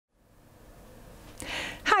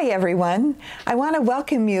Hi everyone. I want to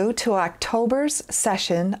welcome you to October's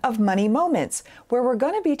session of Money Moments, where we're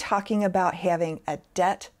going to be talking about having a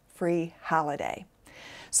debt-free holiday.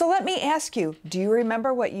 So let me ask you, do you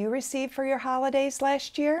remember what you received for your holidays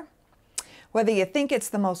last year? Whether you think it's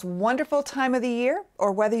the most wonderful time of the year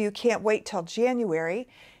or whether you can't wait till January,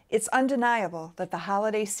 it's undeniable that the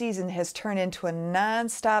holiday season has turned into a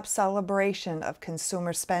non-stop celebration of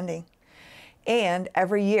consumer spending. And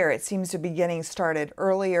every year it seems to be getting started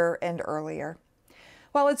earlier and earlier.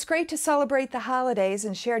 While it's great to celebrate the holidays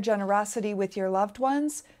and share generosity with your loved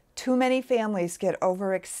ones, too many families get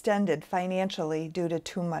overextended financially due to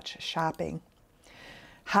too much shopping.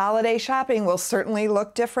 Holiday shopping will certainly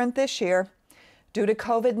look different this year. Due to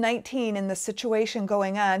COVID-19 and the situation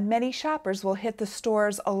going on, many shoppers will hit the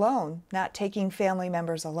stores alone, not taking family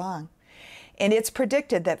members along. And it's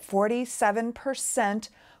predicted that 47%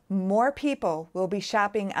 more people will be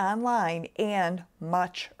shopping online and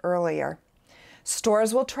much earlier.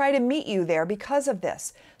 Stores will try to meet you there because of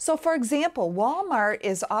this. So for example, Walmart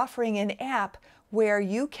is offering an app where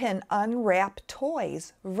you can unwrap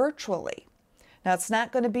toys virtually. Now it's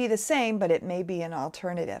not going to be the same, but it may be an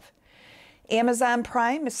alternative. Amazon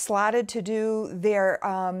Prime is slotted to do their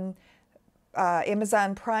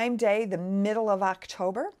Amazon Prime Day the middle of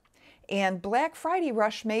October. And Black Friday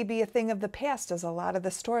rush may be a thing of the past, as a lot of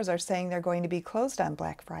the stores are saying they're going to be closed on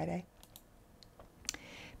Black Friday.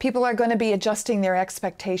 People are going to be adjusting their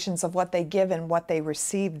expectations of what they give and what they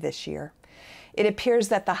receive this year. It appears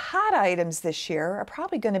that the hot items this year are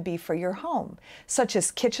probably going to be for your home, such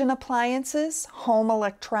as kitchen appliances, home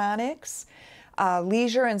electronics,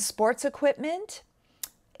 leisure and sports equipment,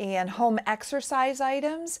 and home exercise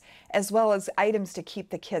items, as well as items to keep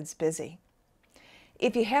the kids busy.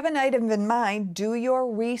 If you have an item in mind, do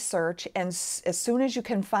your research, and as soon as you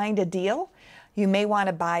can find a deal, you may want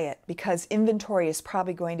to buy it because inventory is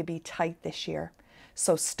probably going to be tight this year.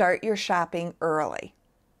 So start your shopping early.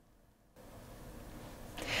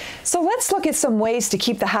 So let's look at some ways to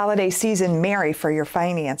keep the holiday season merry for your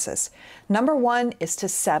finances. Number one is to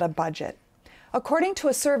set a budget. According to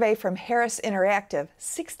a survey from Harris Interactive,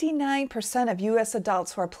 69% of U.S.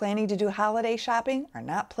 adults who are planning to do holiday shopping are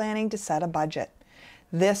not planning to set a budget.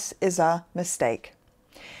 This is a mistake.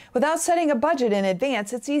 Without setting a budget in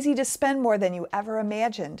advance, it's easy to spend more than you ever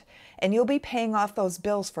imagined, and you'll be paying off those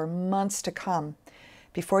bills for months to come.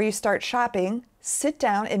 Before you start shopping, sit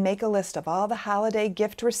down and make a list of all the holiday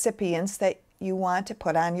gift recipients that you want to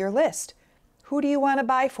put on your list. Who do you want to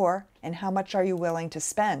buy for, and how much are you willing to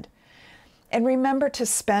spend? And remember to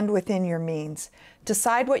spend within your means.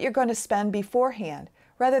 Decide what you're going to spend beforehand,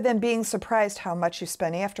 rather than being surprised how much you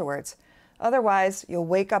spend afterwards. Otherwise, you'll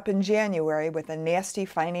wake up in January with a nasty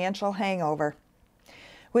financial hangover.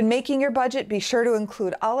 When making your budget, be sure to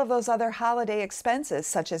include all of those other holiday expenses,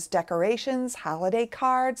 such as decorations, holiday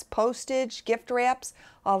cards, postage, gift wraps,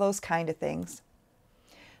 all those kind of things.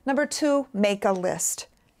 Number two, make a list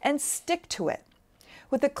and stick to it.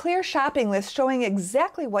 With a clear shopping list showing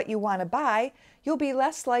exactly what you want to buy, you'll be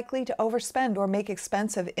less likely to overspend or make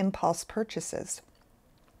expensive impulse purchases.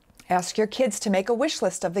 Ask your kids to make a wish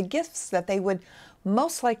list of the gifts that they would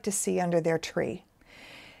most like to see under their tree.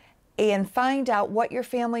 And find out what your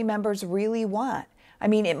family members really want. I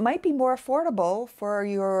mean, it might be more affordable for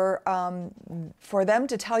them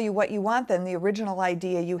to tell you what you want than the original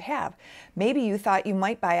idea you have. Maybe you thought you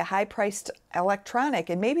might buy a high-priced electronic,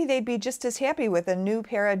 and maybe they'd be just as happy with a new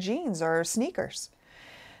pair of jeans or sneakers.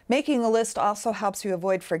 Making a list also helps you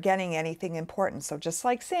avoid forgetting anything important. So just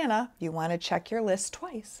like Santa, you want to check your list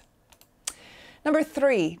twice. Number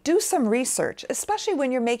three, do some research, especially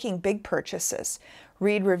when you're making big purchases.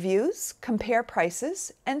 Read reviews, compare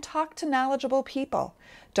prices, and talk to knowledgeable people.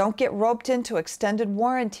 Don't get roped into extended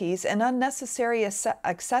warranties and unnecessary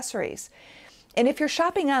accessories. And if you're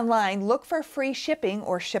shopping online, look for free shipping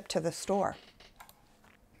or ship to the store.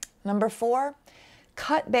 Number four,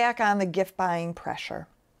 cut back on the gift buying pressure.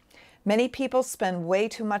 Many people spend way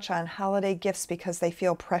too much on holiday gifts because they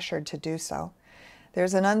feel pressured to do so.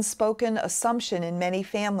 There's an unspoken assumption in many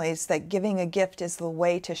families that giving a gift is the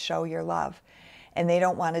way to show your love, and they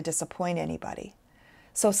don't want to disappoint anybody.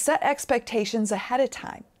 So set expectations ahead of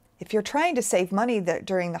time. If you're trying to save money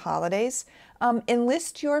during the holidays,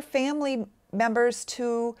 enlist your family members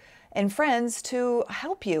and friends to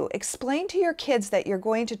help you. Explain to your kids that you're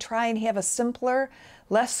going to try and have a simpler,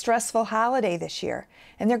 less stressful holiday this year,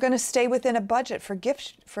 and they're going to stay within a budget for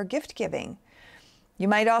gift giving. You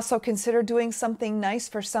might also consider doing something nice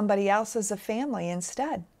for somebody else as a family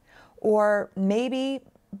instead. Or maybe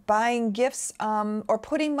buying gifts or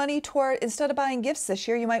putting money toward, instead of buying gifts this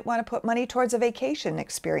year, you might want to put money towards a vacation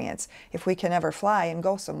experience if we can ever fly and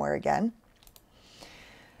go somewhere again.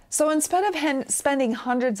 So instead of spending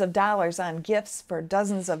hundreds of dollars on gifts for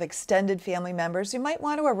dozens of extended family members, you might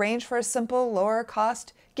want to arrange for a simple, lower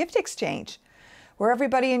cost gift exchange where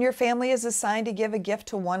everybody in your family is assigned to give a gift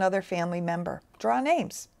to one other family member. Draw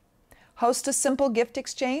names. Host a simple gift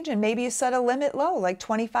exchange, and maybe you set a limit low, like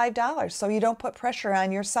 $25, so you don't put pressure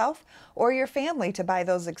on yourself or your family to buy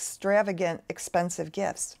those extravagant, expensive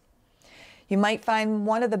gifts. You might find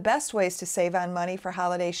one of the best ways to save on money for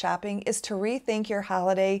holiday shopping is to rethink your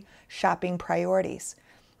holiday shopping priorities.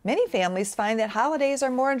 Many families find that holidays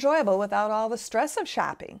are more enjoyable without all the stress of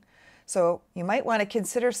shopping. So you might want to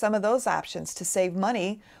consider some of those options to save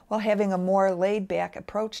money while having a more laid-back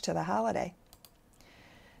approach to the holiday.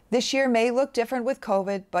 This year may look different with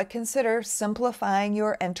COVID, but consider simplifying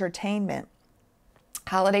your entertainment.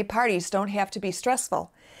 Holiday parties don't have to be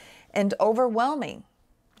stressful and overwhelming.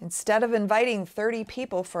 Instead of inviting 30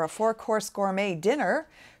 people for a 4-course gourmet dinner,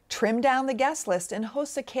 trim down the guest list and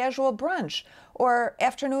host a casual brunch or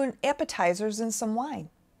afternoon appetizers and some wine.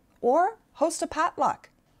 Or host a potluck.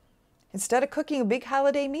 Instead of cooking a big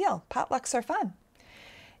holiday meal, potlucks are fun.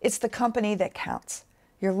 It's the company that counts.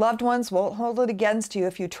 Your loved ones won't hold it against you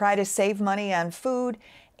if you try to save money on food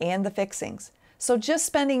and the fixings. So just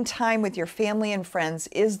spending time with your family and friends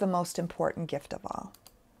is the most important gift of all.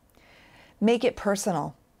 Make it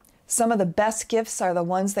personal. Some of the best gifts are the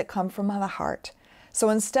ones that come from the heart. So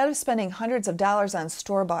instead of spending hundreds of dollars on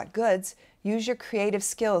store-bought goods, use your creative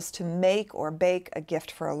skills to make or bake a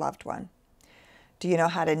gift for a loved one. Do you know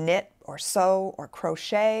how to knit or sew or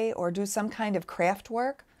crochet or do some kind of craft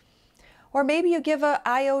work? Or maybe you give a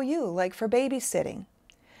IOU, like for babysitting.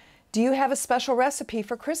 Do you have a special recipe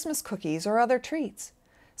for Christmas cookies or other treats?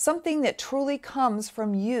 Something that truly comes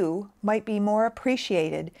from you might be more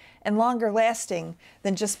appreciated and longer lasting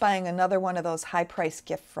than just buying another one of those high-priced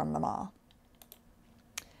gifts from the mall.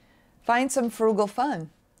 Find some frugal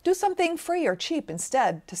fun. Do something free or cheap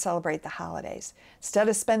instead to celebrate the holidays. Instead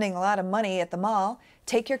of spending a lot of money at the mall,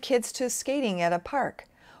 take your kids to skating at a park.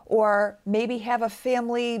 Or maybe have a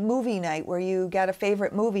family movie night where you get a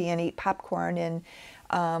favorite movie and eat popcorn and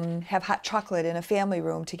have hot chocolate in a family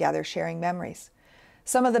room together, sharing memories.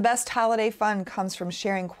 Some of the best holiday fun comes from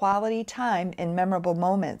sharing quality time in memorable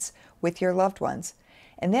moments with your loved ones.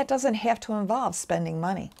 And that doesn't have to involve spending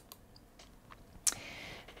money.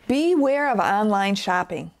 Beware of online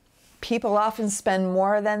shopping. People often spend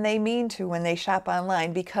more than they mean to when they shop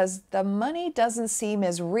online because the money doesn't seem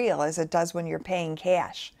as real as it does when you're paying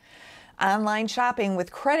cash. Online shopping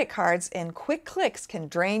with credit cards and quick clicks can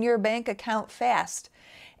drain your bank account fast,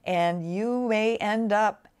 and you may end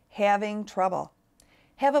up having trouble.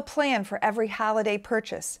 Have a plan for every holiday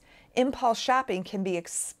purchase. Impulse shopping can be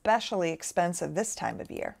especially expensive this time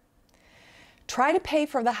of year. Try to pay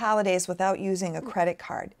for the holidays without using a credit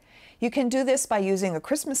card. You can do this by using a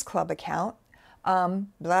Christmas Club account. A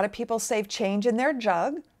lot of people save change in their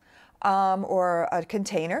jug or a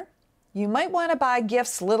container. You might want to buy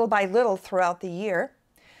gifts little by little throughout the year.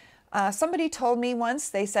 Somebody told me once,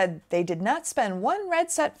 they said they did not spend one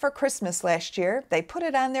red cent for Christmas last year. They put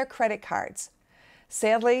it on their credit cards.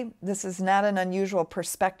 Sadly, this is not an unusual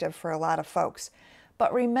perspective for a lot of folks.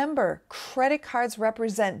 But remember, credit cards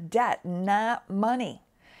represent debt, not money.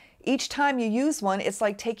 Each time you use one, it's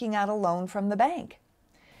like taking out a loan from the bank.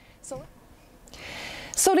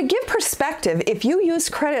 So to give perspective, if you use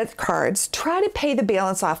credit cards, try to pay the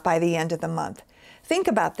balance off by the end of the month. Think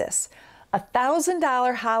about this. A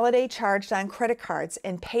 $1,000 holiday charged on credit cards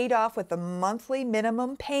and paid off with the monthly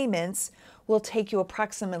minimum payments will take you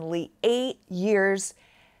approximately 8 years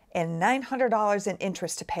and $900 in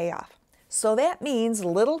interest to pay off. So that means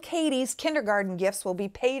little Katie's kindergarten gifts will be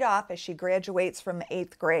paid off as she graduates from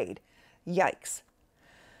 8th grade. Yikes.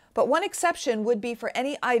 But one exception would be for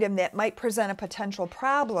any item that might present a potential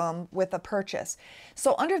problem with a purchase.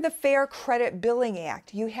 So under the Fair Credit Billing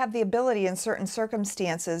Act, you have the ability in certain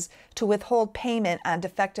circumstances to withhold payment on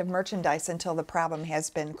defective merchandise until the problem has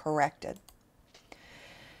been corrected.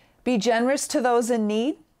 Be generous to those in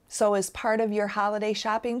need. So as part of your holiday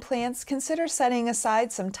shopping plans, consider setting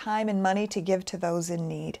aside some time and money to give to those in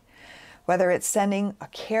need. Whether it's sending a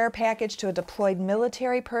care package to a deployed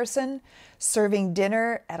military person, serving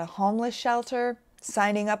dinner at a homeless shelter,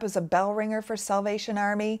 signing up as a bell ringer for Salvation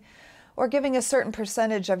Army, or giving a certain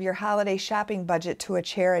percentage of your holiday shopping budget to a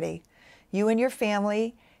charity. You and your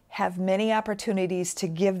family have many opportunities to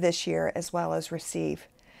give this year as well as receive.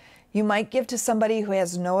 You might give to somebody who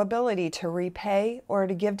has no ability to repay or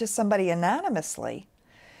to give to somebody anonymously.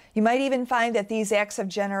 You might even find that these acts of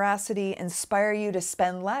generosity inspire you to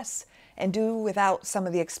spend less and do without some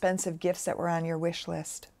of the expensive gifts that were on your wish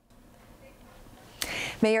list.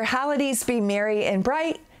 May your holidays be merry and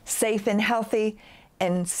bright, safe and healthy,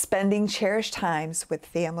 and spending cherished times with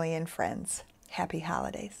family and friends. Happy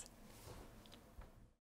holidays.